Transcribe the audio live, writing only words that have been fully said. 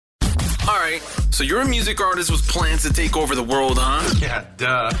Alright, so you're a music artist with plans to take over the world, huh? Yeah,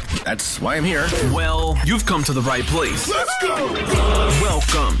 duh. That's why I'm here. Well, you've come to the right place. Let's go!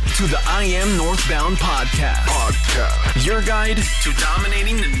 Welcome to the I Am Northbound podcast. Your guide to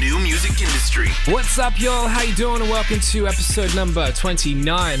dominating the new music industry. What's up, y'all? How you doing? And welcome to episode number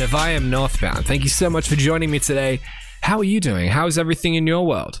 29 of I Am Northbound. Thank you so much for joining me today. How are you doing? How is everything in your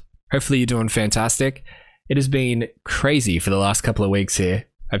world? Hopefully you're doing fantastic. It has been crazy for the last couple of weeks here.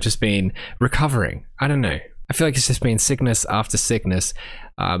 I've just been recovering. I don't know. I feel like it's just been sickness after sickness.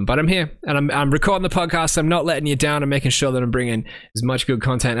 But I'm here and I'm recording the podcast. I'm not letting you down. I'm making sure that I'm bringing as much good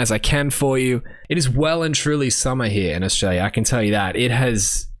content as I can for you. It is well and truly summer here in Australia. I can tell you that.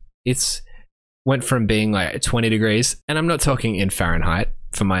 It's went from being like 20 degrees, and I'm not talking in Fahrenheit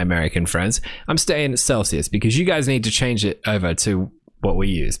for my American friends. I'm staying Celsius because you guys need to change it over to what we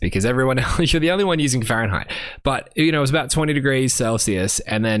use, because everyone else, you're the only one using Fahrenheit. But it was about 20 degrees Celsius,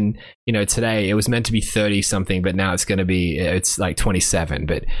 and then today it was meant to be 30 something, but now it's like 27.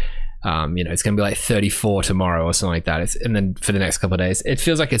 But it's gonna be like 34 tomorrow or something like that. And then for the next couple of days, it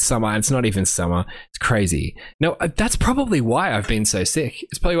feels like it's summer, and it's not even summer. It's crazy. No, that's probably why I've been so sick.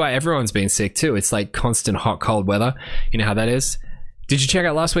 It's probably why everyone's been sick too. It's like constant hot, cold weather. You know how that is. Did you check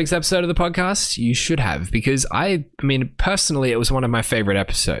out last week's episode of the podcast? You should have, because I mean, personally, it was one of my favorite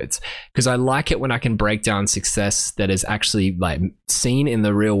episodes because I like it when I can break down success that is actually like seen in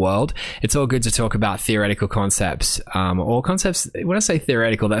the real world. It's all good to talk about theoretical concepts, or concepts. When I say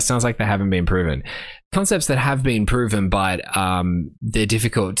theoretical, that sounds like they haven't been proven. Concepts that have been proven, but they're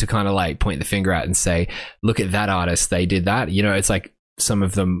difficult to kind of like point the finger at and say, look at that artist, they did that. It's like some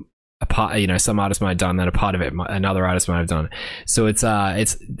of them. Some artists might have done that, a part of it another artist might have done. So it's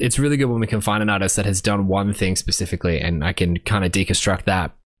really good when we can find an artist that has done one thing specifically, and I can kind of deconstruct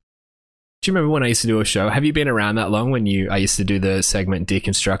that. Do you remember when I used to do a show? Have you been around that long when I used to do the segment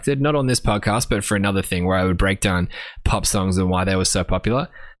Deconstructed? Not on this podcast, but for another thing where I would break down pop songs and why they were so popular.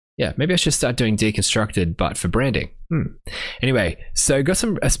 Yeah, maybe I should start doing Deconstructed, but for branding. Anyway, so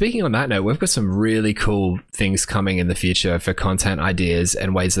speaking on that note, we've got some really cool things coming in the future for content ideas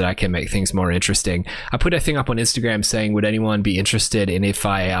and ways that I can make things more interesting. I put a thing up on Instagram saying, would anyone be interested in if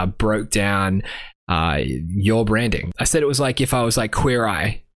I broke down your branding? I said it was like if I was like Queer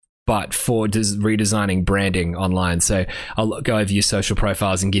Eye, but for redesigning branding online. So I'll go over your social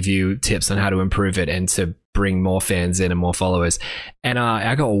profiles and give you tips on how to improve it and to bring more fans in and more followers. And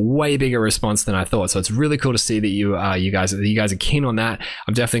I got a way bigger response than I thought. So it's really cool to see that you guys are keen on that.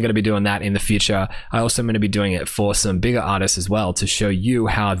 I'm definitely going to be doing that in the future. I also am going to be doing it for some bigger artists as well, to show you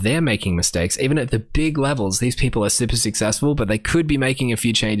how they're making mistakes. Even at the big levels, these people are super successful, but they could be making a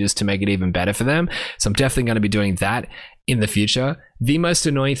few changes to make it even better for them. So I'm definitely going to be doing that in the future. The most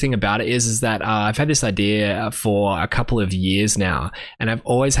annoying thing about it is that I've had this idea for a couple of years now, and I've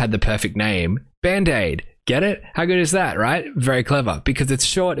always had the perfect name, Band-Aid. Get it? How good is that, right? Very clever, because it's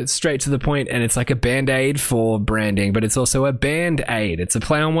short, it's straight to the point, and it's like a Band-Aid for branding, but it's also a Band-Aid. It's a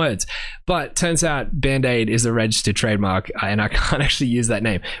play on words. But turns out Band-Aid is a registered trademark, and I can't actually use that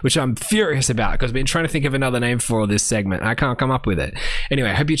name, which I'm furious about, because I've been trying to think of another name for this segment. I can't come up with it. Anyway,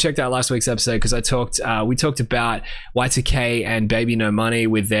 I hope you checked out last week's episode, because we talked about Y2K and Baby No Money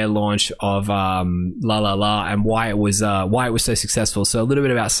with their launch of La La La, and why it was so successful. So a little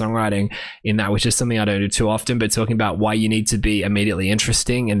bit about songwriting in that, which is something I don't do too often, but talking about why you need to be immediately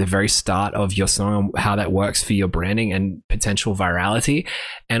interesting in the very start of your song, how that works for your branding and potential virality,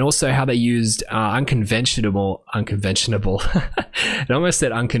 and also how they used unconventional it almost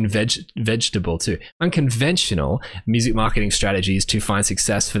said vegetable too, unconventional music marketing strategies to find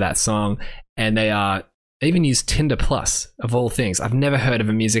success for that song. And they even use Tinder Plus, of all things. I've never heard of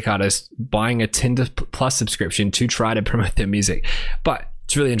a music artist buying a Tinder Plus subscription to try to promote their music, but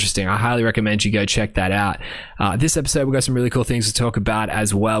it's really interesting. I highly recommend you go check that out. This episode, we've got some really cool things to talk about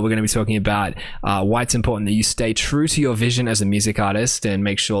as well. We're going to be talking about why it's important that you stay true to your vision as a music artist and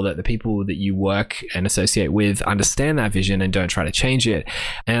make sure that the people that you work and associate with understand that vision and don't try to change it.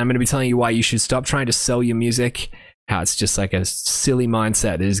 And I'm going to be telling you why you should stop trying to sell your music, how it's just like a silly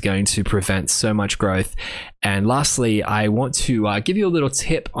mindset that is going to prevent so much growth. And lastly, I want to give you a little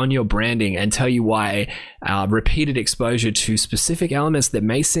tip on your branding and tell you why repeated exposure to specific elements that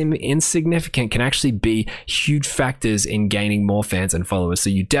may seem insignificant can actually be huge factors in gaining more fans and followers. So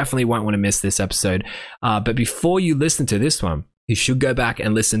you definitely won't want to miss this episode. But before you listen to this one, You should go back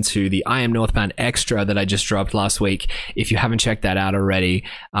and listen to the I Am Northbound extra that I just dropped last week. If you haven't checked that out already,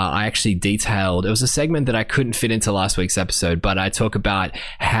 I actually detailed, it was a segment that I couldn't fit into last week's episode, but I talk about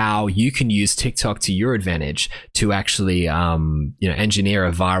how you can use TikTok to your advantage to actually, engineer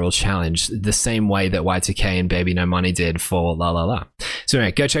a viral challenge the same way that Y2K and Baby No Money did for La La La. So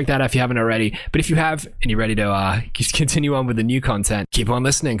anyway, go check that out if you haven't already. But if you have and you're ready to continue on with the new content, keep on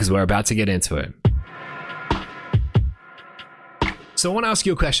listening because we're about to get into it. So I want to ask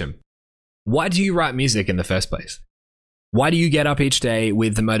you a question. Why do you write music in the first place? Why do you get up each day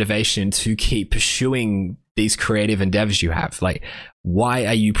with the motivation to keep pursuing these creative endeavors you have? Like, why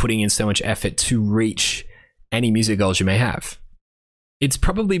are you putting in so much effort to reach any music goals you may have? It's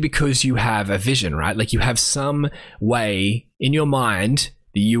probably because you have a vision, right? Like you have some way in your mind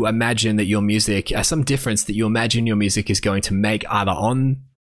that you imagine that your music, some difference that you imagine your music is going to make either on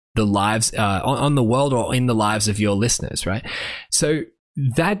the lives, on the world or in the lives of your listeners, right? So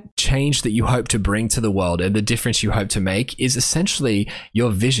that change that you hope to bring to the world and the difference you hope to make is essentially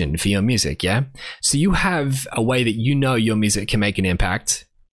your vision for your music, yeah? So you have a way that you know your music can make an impact,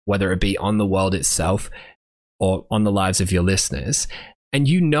 whether it be on the world itself or on the lives of your listeners. And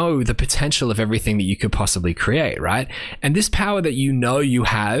you know the potential of everything that you could possibly create, right? And this power that you know you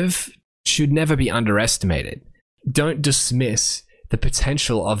have should never be underestimated. Don't dismiss the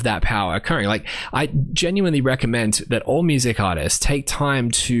potential of that power occurring. Like, I genuinely recommend that all music artists take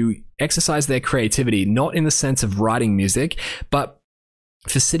time to exercise their creativity, not in the sense of writing music, but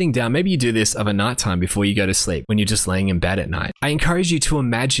for sitting down. Maybe you do this of a nighttime before you go to sleep when you're just laying in bed at night. I encourage you to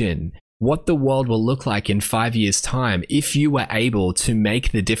imagine what the world will look like in 5 years' time if you were able to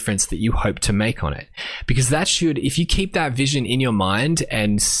make the difference that you hope to make on it. Because that should, if you keep that vision in your mind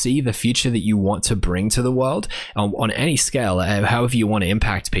and see the future that you want to bring to the world on any scale, however you want to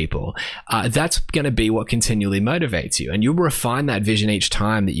impact people, that's going to be what continually motivates you. And you'll refine that vision each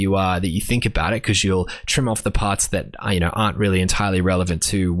time that you think about it, because you'll trim off the parts that aren't really entirely relevant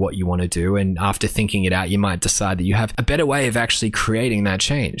to what you want to do. And after thinking it out, you might decide that you have a better way of actually creating that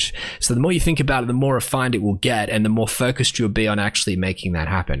change. So the more you think about it, the more refined it will get, and the more focused you'll be on actually making that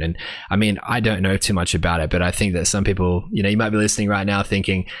happen. And I mean, I don't know too much about it, but I think that some people, you might be listening right now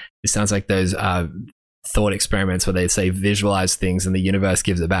thinking, it sounds like those thought experiments where they say visualize things and the universe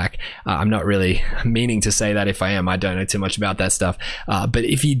gives it back. I'm not really meaning to say that. If I am, I don't know too much about that stuff. But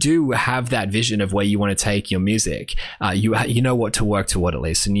if you do have that vision of where you want to take your music, you know what to work toward at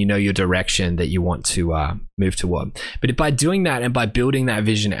least, and you know your direction that you want to move toward. But by doing that and by building that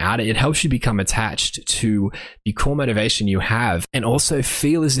vision out, it helps you become attached to the core motivation you have, and also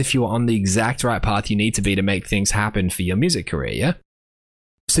feel as if you are on the exact right path you need to be to make things happen for your music career, yeah?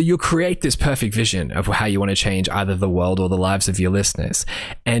 So you'll create this perfect vision of how you want to change either the world or the lives of your listeners.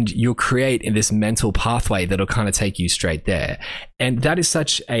 And you'll create in this mental pathway that'll kind of take you straight there. And that is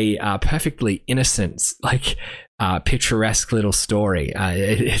such a perfectly innocent, picturesque little story.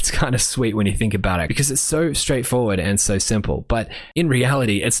 It's kind of sweet when you think about it, because it's so straightforward and so simple. But in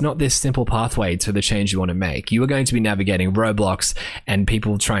reality, it's not this simple pathway to the change you want to make. You are going to be navigating roadblocks and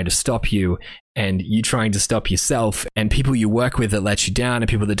people trying to stop you, and you trying to stop yourself, and people you work with that let you down, and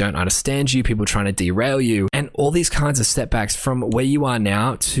people that don't understand you, people trying to derail you, and all these kinds of setbacks from where you are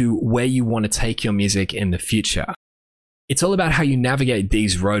now to where you want to take your music in the future. It's all about how you navigate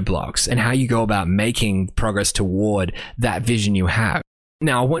these roadblocks and how you go about making progress toward that vision you have.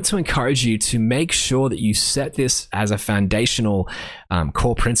 Now, I want to encourage you to make sure that you set this as a foundational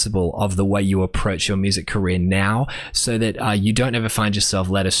core principle of the way you approach your music career now, so that you don't ever find yourself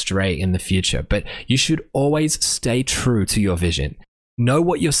led astray in the future. But you should always stay true to your vision. Know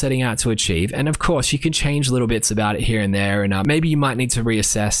what you're setting out to achieve. And of course, you can change little bits about it here and there. And maybe you might need to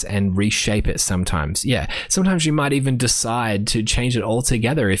reassess and reshape it sometimes. Yeah, sometimes you might even decide to change it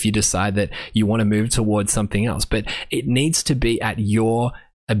altogether if you decide that you want to move towards something else. But it needs to be at your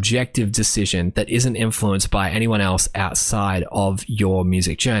objective decision that isn't influenced by anyone else outside of your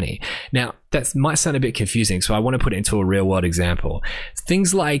music journey. Now, that might sound a bit confusing, so I want to put it into a real world example.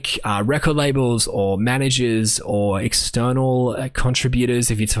 Things like record labels or managers or external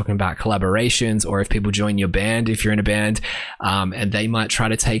contributors, if you're talking about collaborations, or if people join your band, if you're in a band, and they might try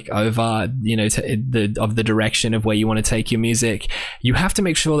to take over, the direction of where you want to take your music. You have to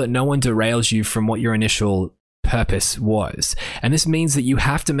make sure that no one derails you from what your initial purpose was. And this means that you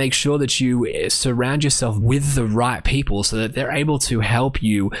have to make sure that you surround yourself with the right people so that they're able to help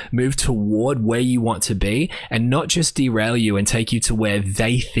you move toward where you want to be and not just derail you and take you to where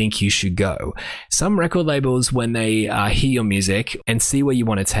they think you should go. Some record labels, when they hear your music and see where you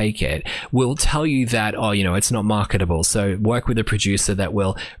want to take it, will tell you that, oh, you know, it's not marketable. So work with a producer that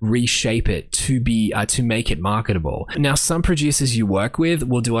will reshape it to be to make it marketable. Now, some producers you work with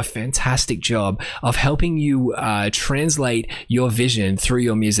will do a fantastic job of helping you translate your vision through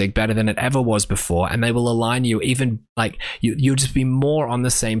your music better than it ever was before, and they will align you even like you'll just be more on the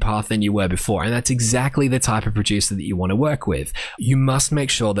same path than you were before. And that's exactly the type of producer that you want to work with. You must make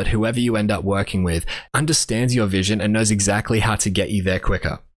sure that whoever you end up working with understands your vision and knows exactly how to get you there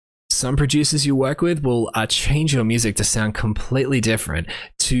quicker. Some producers you work with will change your music to sound completely different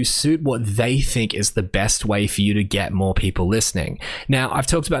to suit what they think is the best way for you to get more people listening. Now, I've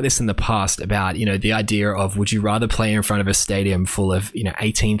talked about this in the past about, you know, the idea of, would you rather play in front of a stadium full of,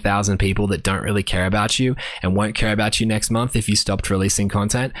 18,000 people that don't really care about you and won't care about you next month if you stopped releasing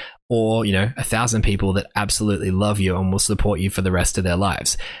content, or, 1,000 people that absolutely love you and will support you for the rest of their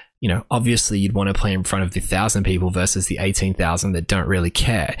lives? Obviously you'd want to play in front of the 1,000 people versus the 18,000 that don't really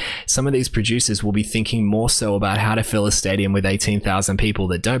care. Some of these producers will be thinking more so about how to fill a stadium with 18,000 people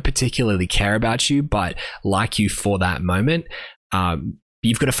that don't particularly care about you, but like you for that moment.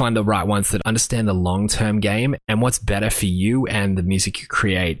 You've got to find the right ones that understand the long-term game and what's better for you and the music you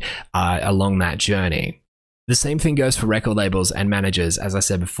create along that journey. The same thing goes for record labels and managers, as I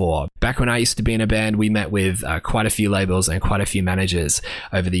said before. Back when I used to be in a band, we met with quite a few labels and quite a few managers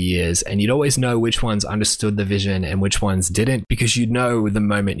over the years, and you'd always know which ones understood the vision and which ones didn't, because you'd know the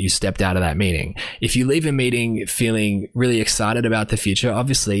moment you stepped out of that meeting. If you leave a meeting feeling really excited about the future,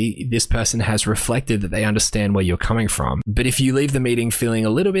 obviously this person has reflected that they understand where you're coming from. But if you leave the meeting feeling a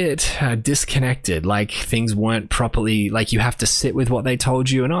little bit disconnected, like things weren't properly, like you have to sit with what they told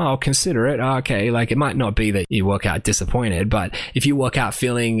you and, I'll consider it. Okay, like it might not be that you walk out disappointed, but if you walk out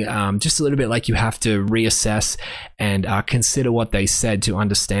feeling just a little bit like you have to reassess and consider what they said to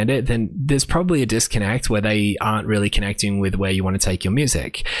understand it, then there's probably a disconnect where they aren't really connecting with where you want to take your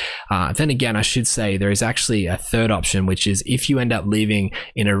music. Then again, I should say there is actually a third option, which is if you end up leaving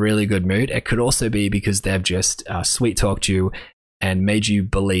in a really good mood, it could also be because they've just sweet talked you and made you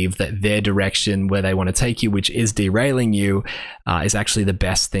believe that their direction where they want to take you, which is derailing you, is actually the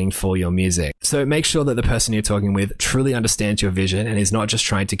best thing for your music. So make sure that the person you're talking with truly understands your vision and is not just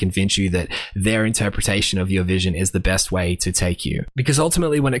trying to convince you that their interpretation of your vision is the best way to take you. Because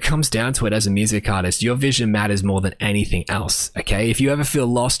ultimately, when it comes down to it as a music artist, your vision matters more than anything else, okay? If you ever feel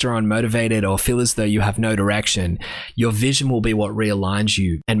lost or unmotivated or feel as though you have no direction, your vision will be what realigns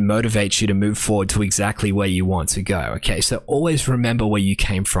you and motivates you to move forward to exactly where you want to go, okay? So always remember where you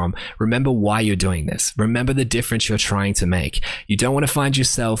came from. Remember why you're doing this. Remember the difference you're trying to make. You don't want to find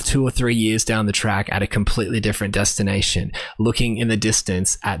yourself 2 or 3 years down the track at a completely different destination, looking in the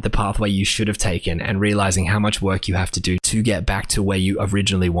distance at the pathway you should have taken and realizing how much work you have to do to get back to where you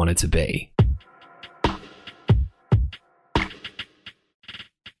originally wanted to be.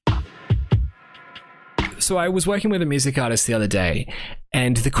 So I was working with a music artist the other day,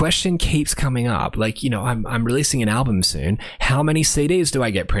 and the question keeps coming up, like, I'm releasing an album soon. How many CDs do I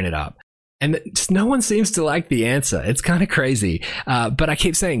get printed up? And just no one seems to like the answer. It's kind of crazy. But I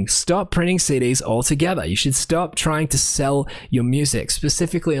keep saying, stop printing CDs altogether. You should stop trying to sell your music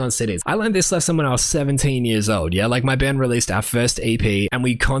specifically on CDs. I learned this lesson when I was 17 years old. Yeah, like my band released our first EP and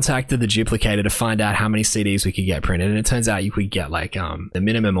we contacted the duplicator to find out how many CDs we could get printed. And it turns out you could get like, the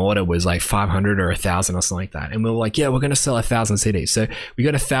minimum order was like 500 or 1,000 or something like that. And we were like, yeah, we're going to sell 1,000 CDs. So we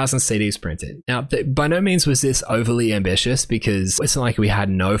got 1,000 CDs printed. Now, by no means was this overly ambitious, because it's not like we had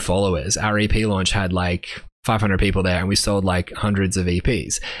no followers. Our EP launch had like 500 people there and we sold like hundreds of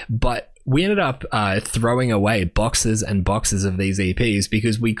EPs, but we ended up throwing away boxes and boxes of these EPs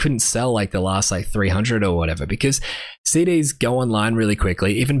because we couldn't sell like the last like 300 or whatever, because CDs go online really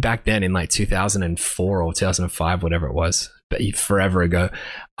quickly. Even back then in like 2004 or 2005, whatever it was, but forever ago.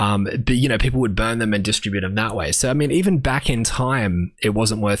 But people would burn them and distribute them that way. So, I mean, even back in time, it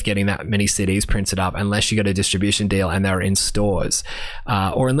wasn't worth getting that many CDs printed up unless you got a distribution deal and they were in stores,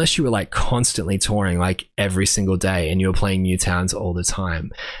 or unless you were like constantly touring like every single day and you were playing new towns all the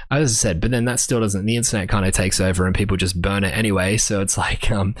time. As I said, but then that still doesn't, the internet kind of takes over and people just burn it anyway. So it's like,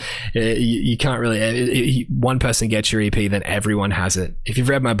 you can't really, one person gets your EP, then everyone has it. If you've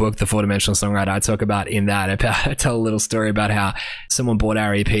read my book, The 4-Dimensional Songwriter, I talk about in that, I tell a little story about how someone bought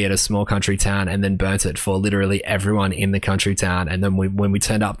our EP at a small country town and then burnt it for literally everyone in the country town. And then when we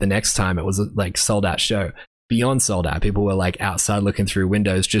turned up the next time, it was like sold out show. beyond sold out. People were like outside looking through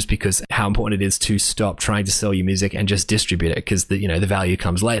windows just because how important it is to stop trying to sell your music and just distribute it, because the value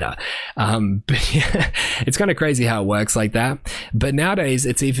comes later. But yeah, it's kind of crazy how it works like that. But nowadays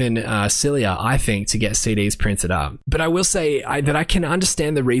it's even sillier, I think, to get CDs printed up. But I will say that I can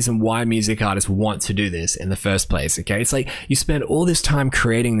understand the reason why music artists want to do this in the first place. Okay, it's like you spend all this time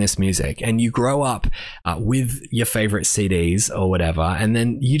creating this music and you grow up with your favorite CDs or whatever, and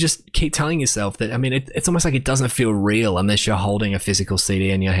then you just keep telling yourself that, I mean, it's almost like it doesn't feel real unless you're holding a physical CD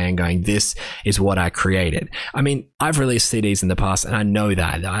in your hand going, this is what I created. I mean, I've released CDs in the past and I know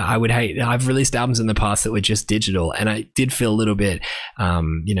that. I've released albums in the past that were just digital, and I did feel a little bit,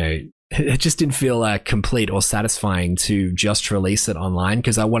 it just didn't feel complete or satisfying to just release it online,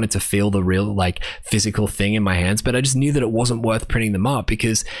 because I wanted to feel the real like physical thing in my hands. But I just knew that it wasn't worth printing them up,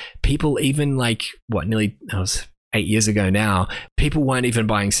 because people, even like nearly 8 years ago now, people weren't even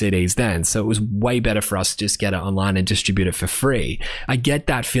buying CDs then. So it was way better for us to just get it online and distribute it for free. I get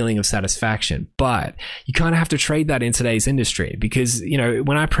that feeling of satisfaction, but you kind of have to trade that in today's industry, because,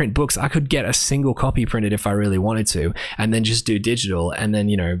 when I print books, I could get a single copy printed if I really wanted to, and then just do digital, and then,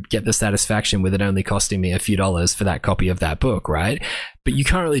 get the satisfaction with it only costing me a few dollars for that copy of that book, right? But you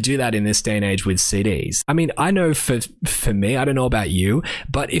can't really do that in this day and age with CDs. I mean, I know for me, I don't know about you,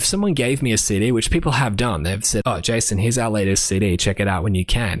 but if someone gave me a CD, which people have done, they've said, oh, Jason, here's our latest CD, check it out when you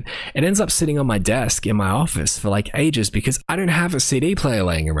can. It ends up sitting on my desk in my office for like ages, because I don't have a CD player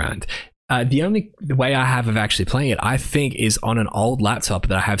laying around. The only way I have of actually playing it, I think, is on an old laptop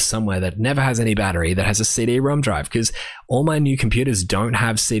that I have somewhere that never has any battery, that has a CD-ROM drive, because all my new computers don't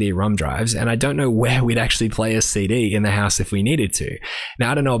have CD-ROM drives, and I don't know where we'd actually play a CD in the house if we needed to.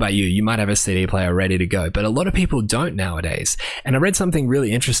 Now, I don't know about you. You might have a CD player ready to go, but a lot of people don't nowadays. And I read something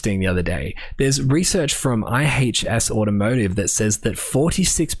really interesting the other day. There's research from IHS Automotive that says that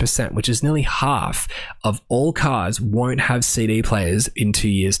 46%, which is nearly half of all cars, won't have CD players in 2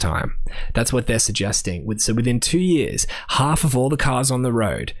 years' time. That's what they're suggesting. So within 2 years, half of all the cars on the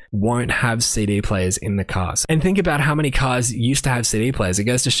road won't have CD players in the cars. And think about how many cars used to have CD players. It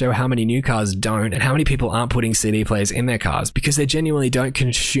goes to show how many new cars don't, and how many people aren't putting CD players in their cars because they genuinely don't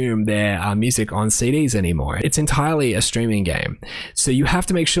consume their music on CDs anymore. It's entirely a streaming game. So you have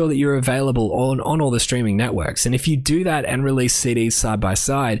to make sure that you're available on all the streaming networks. And if you do that and release CDs side by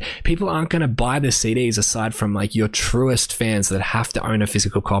side, people aren't going to buy the CDs aside from like your truest fans that have to own a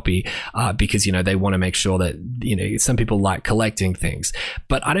physical copy. Because, they want to make sure that, some people like collecting things.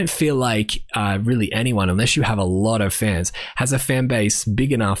 But I don't feel like really anyone, unless you have a lot of fans, has a fan base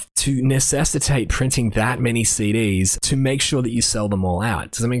big enough to necessitate printing that many CDs to make sure that you sell them all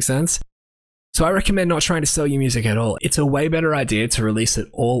out. Does that make sense? So I recommend not trying to sell your music at all. It's a way better idea to release it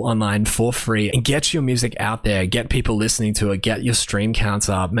all online for free and get your music out there, get people listening to it, get your stream counts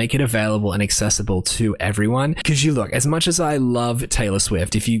up, make it available and accessible to everyone. Because you look, as much as I love Taylor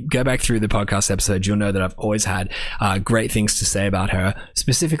Swift, if you go back through the podcast episode, you'll know that I've always had great things to say about her,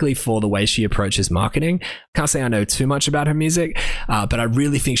 specifically for the way she approaches marketing. Can't say I know too much about her music, but I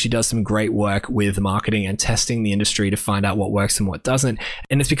really think she does some great work with marketing and testing the industry to find out what works and what doesn't.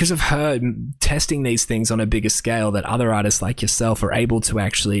 And it's because of her testing these things on a bigger scale that other artists like yourself are able to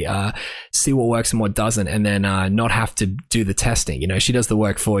actually see what works and what doesn't, and then not have to do the testing. She does the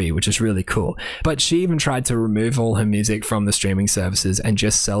work for you, which is really cool. But she even tried to remove all her music from the streaming services and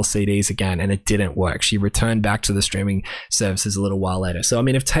just sell CDs again, and it didn't work. She returned back to the streaming services a little while later. So I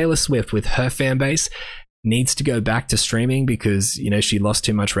mean, if Taylor Swift with her fan base needs to go back to streaming because, she lost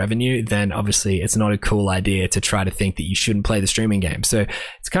too much revenue, then obviously it's not a cool idea to try to think that you shouldn't play the streaming game. So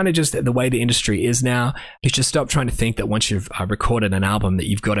it's kind of just the way the industry is now. You should stop trying to think that once you've recorded an album that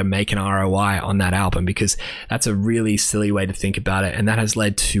you've got to make an ROI on that album, because that's a really silly way to think about it. And that has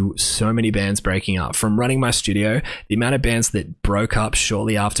led to so many bands breaking up. From running my studio, the amount of bands that broke up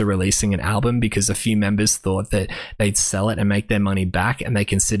shortly after releasing an album because a few members thought that they'd sell it and make their money back, and they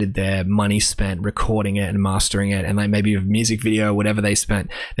considered their money spent recording it and mastering it, and like maybe a music video, whatever they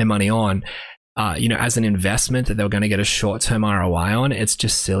spent their money on, as an investment that they were going to get a short-term ROI on. It's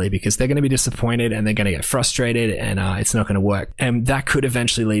just silly, because they're going to be disappointed and they're going to get frustrated, and it's not going to work. And that could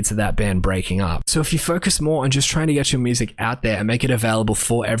eventually lead to that band breaking up. So if you focus more on just trying to get your music out there and make it available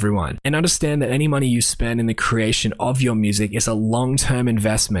for everyone, and understand that any money you spend in the creation of your music is a long-term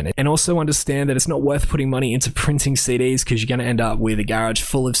investment, and also understand that it's not worth putting money into printing CDs, because you're going to end up with a garage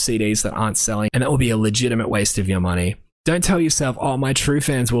full of CDs that aren't selling, and that will be a legitimate waste of your money. Don't tell yourself, oh, my true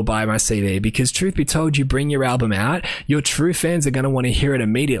fans will buy my CD, because truth be told, you bring your album out, your true fans are going to want to hear it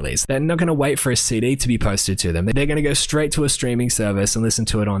immediately. So they're not going to wait for a CD to be posted to them. They're going to go straight to a streaming service and listen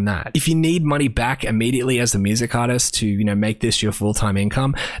to it on that. If you need money back immediately as a music artist to, make this your full-time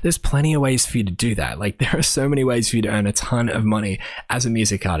income, there's plenty of ways for you to do that. Like, there are so many ways for you to earn a ton of money as a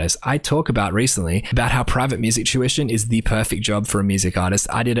music artist. I talk about recently about how private music tuition is the perfect job for a music artist.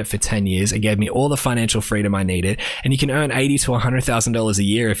 I did it for 10 years. It gave me all the financial freedom I needed, and you can earn $80,000 to $100,000 a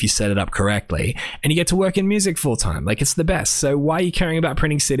year if you set it up correctly, and you get to work in music full time. Like, it's the best. So why are you caring about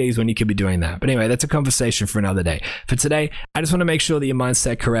printing CDs when you could be doing that? But anyway, that's a conversation for another day. For today, I just want to make sure that your mind's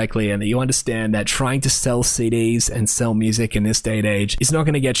set correctly and that you understand that trying to sell CDs and sell music in this day and age is not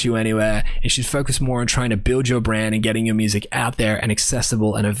going to get you anywhere. You should focus more on trying to build your brand and getting your music out there and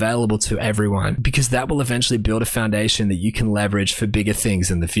accessible and available to everyone, because that will eventually build a foundation that you can leverage for bigger things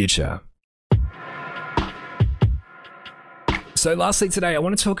in the future. So lastly today, I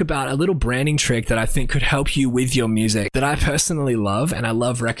want to talk about a little branding trick that I think could help you with your music that I personally love and I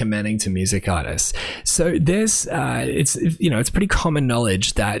love recommending to music artists. So there's, it's pretty common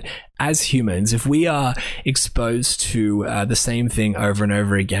knowledge that as humans, if we are exposed to the same thing over and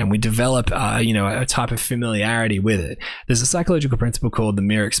over again, we develop, a type of familiarity with it. There's a psychological principle called the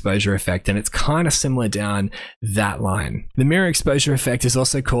mirror exposure effect, and it's kind of similar down that line. The mirror exposure effect is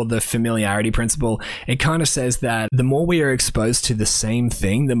also called the familiarity principle. It kind of says that the more we are exposed to the same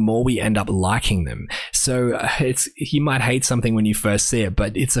thing, the more we end up liking them. So you might hate something when you first see it,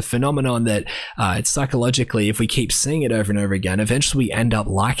 but it's a phenomenon that it's psychologically, if we keep seeing it over and over again, eventually we end up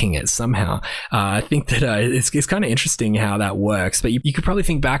liking it somehow. I think that it's kind of interesting how that works, but you could probably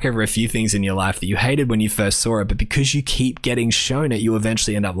think back over a few things in your life that you hated when you first saw it, but because you keep getting shown it, you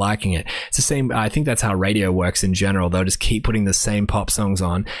eventually end up liking it. It's the same, I think that's how radio works in general. They'll just keep putting the same pop songs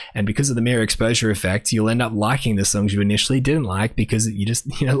on, and because of the mirror exposure effect, you'll end up liking the songs you initially didn't like because you just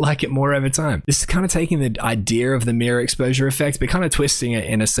like it more over time. This is kind of taking the idea of the mirror exposure effect but kind of twisting it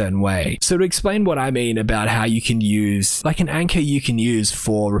in a certain way. So to explain what I mean about how you can use like an anchor you can use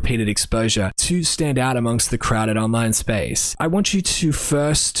for repeated exposure to stand out amongst the crowded online space, I want you to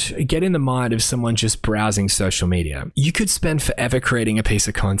first get in the mind of someone just browsing social media. You could spend forever creating a piece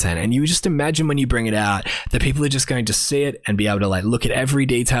of content, and you just imagine when you bring it out that people are just going to see it and be able to look at every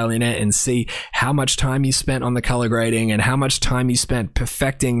detail in it and see how much time you spent on the color grading and how much time you spent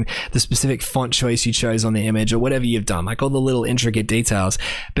perfecting the specific font choice you chose on the image or whatever you've done, like all the little intricate details.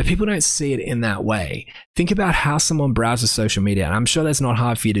 But people don't see it in that way. Think about how someone browses social media, and I'm sure that's not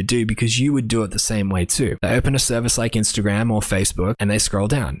hard for you to do because you would do it the same way too. They open a service like Instagram or Facebook and they scroll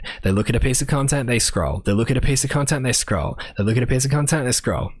down. They look at a piece of content, they scroll. They look at a piece of content, they scroll. They look at a piece of content, they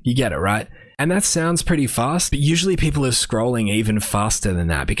scroll. You get it, right? And that sounds pretty fast, but usually people are scrolling even faster than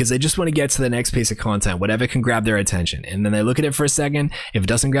that because they just want to get to the next piece of content, whatever can grab their attention. And then they look at it for a second. If it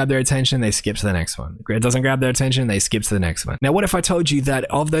doesn't grab their attention, they skip to the next one. If it doesn't grab their attention, they skip to the next one. Now, what if I told you that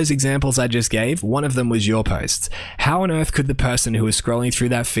of those examples I just gave, one of them was your posts? How on earth could the person who was scrolling through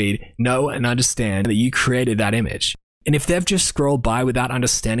that feed know and understand that you created that image? And if they've just scrolled by without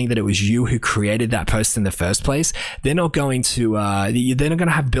understanding that it was you who created that post in the first place, they're not going to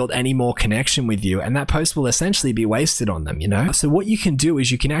have built any more connection with you, and that post will essentially be wasted on them, So what you can do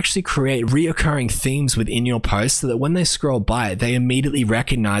is you can actually create reoccurring themes within your post so that when they scroll by it, they immediately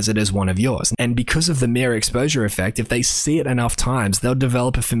recognize it as one of yours. And because of the mirror exposure effect, if they see it enough times, they'll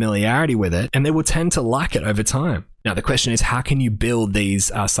develop a familiarity with it and they will tend to like it over time. Now, the question is, how can you build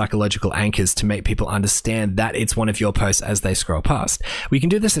these psychological anchors to make people understand that it's one of your posts as they scroll past? We can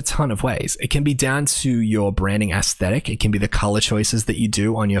do this a ton of ways. It can be down to your branding aesthetic. It can be the color choices that you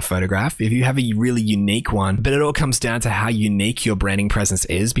do on your photograph. If you have a really unique one, but it all comes down to how unique your branding presence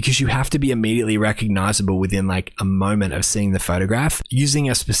is, because you have to be immediately recognizable within a moment of seeing the photograph.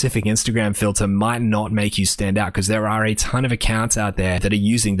 Using a specific Instagram filter might not make you stand out because there are a ton of accounts out there that are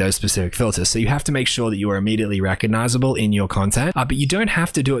using those specific filters. So you have to make sure that you are immediately recognizable in your content, but you don't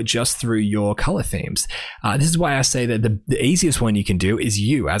have to do it just through your color themes. This is why I say that the easiest one you can do is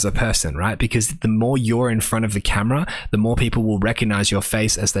you as a person, right? Because the more you're in front of the camera, the more people will recognize your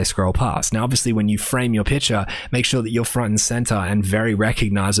face as they scroll past. Now, obviously, when you frame your picture, make sure that you're front and center and very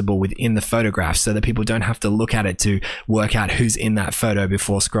recognizable within the photograph so that people don't have to look at it to work out who's in that photo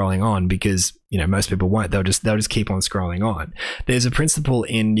before scrolling on, because most people won't. They'll just keep on scrolling on. There's a principle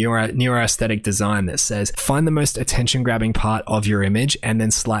in neuroaesthetic design that says find the most attention-grabbing part of your image and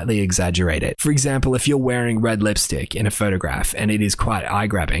then slightly exaggerate it. For example, if you're wearing red lipstick in a photograph and it is quite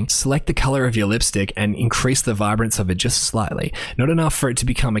eye-grabbing, select the color of your lipstick and increase the vibrance of it just slightly. Not enough for it to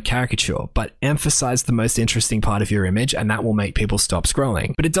become a caricature, but emphasize the most interesting part of your image, and that will make people stop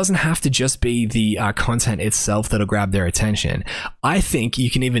scrolling. But it doesn't have to just be the content itself that'll grab their attention. I think you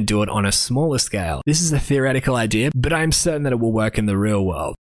can even do it on a smaller scale. This is a theoretical idea, but I'm certain that it will work in the real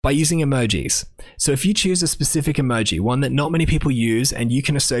world. By using emojis. So if you choose a specific emoji, one that not many people use and you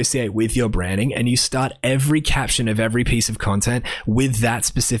can associate with your branding, and you start every caption of every piece of content with that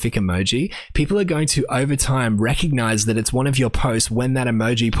specific emoji, people are going to, over time, recognize that it's one of your posts when that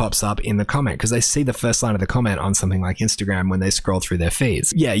emoji pops up in the comment, because they see the first line of the comment on something like Instagram when they scroll through their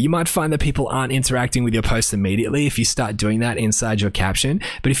feeds. Yeah, you might find that people aren't interacting with your posts immediately if you start doing that inside your caption,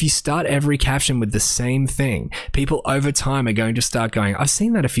 but if you start every caption with the same thing, people over time are going to start going, I've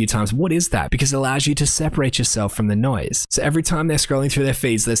seen that a few times. What is that? Because it allows you to separate yourself from the noise. So every time they're scrolling through their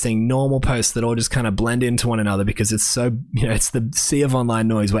feeds, they're seeing normal posts that all just kind of blend into one another because it's so, it's the sea of online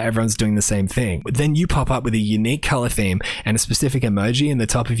noise where everyone's doing the same thing. But then you pop up with a unique color theme and a specific emoji in the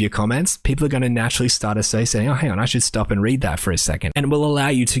top of your comments, people are going to naturally start associating, oh, hang on, I should stop and read that for a second. And it will allow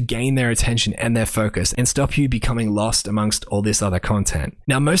you to gain their attention and their focus and stop you becoming lost amongst all this other content.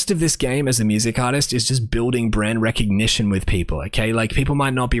 Now, most of this game as a music artist is just building brand recognition with people, okay? Like, people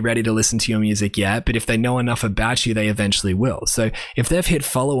might not be ready to listen to your music yet, but if they know enough about you, they eventually will. So if they've hit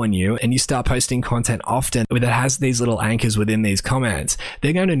follow on you and you start posting content often that has these little anchors within these comments,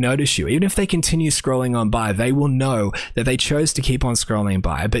 they're going to notice you. Even if they continue scrolling on by, they will know that they chose to keep on scrolling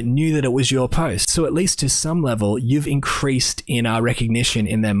by, but knew that it was your post. So at least to some level, you've increased in recognition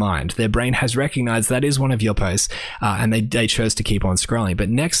in their mind. Their brain has recognized that is one of your posts, and they chose to keep on scrolling. But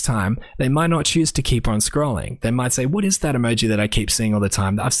next time, they might not choose to keep on scrolling. They might say, what is that emoji that I keep seeing all the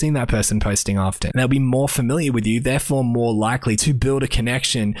time? I've seen that person posting often. They'll be more familiar with you, therefore more likely to build a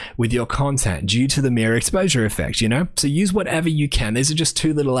connection with your content due to the mere exposure effect, So use whatever you can. These are just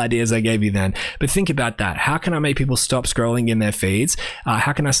two little ideas I gave you then. But think about that. How can I make people stop scrolling in their feeds?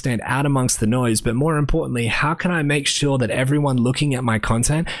 How can I stand out amongst the noise? But more importantly, how can I make sure that everyone looking at my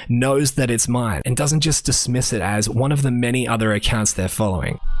content knows that it's mine and doesn't just dismiss it as one of the many other accounts they're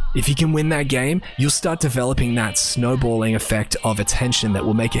following? If you can win that game, you'll start developing that snowballing effect of attention that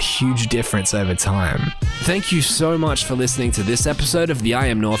will make a huge difference over time. Thank you so much for listening to this episode of the I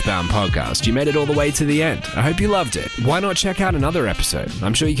Am Northbound podcast. You made it all the way to the end. I hope you loved it. Why not check out another episode?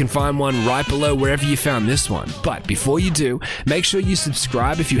 I'm sure you can find one right below wherever you found this one. But before you do, make sure you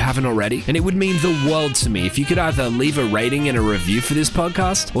subscribe if you haven't already. And it would mean the world to me if you could either leave a rating and a review for this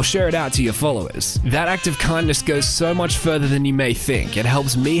podcast or share it out to your followers. That act of kindness goes so much further than you may think. It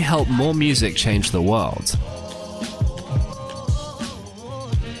helps me help more music change the world.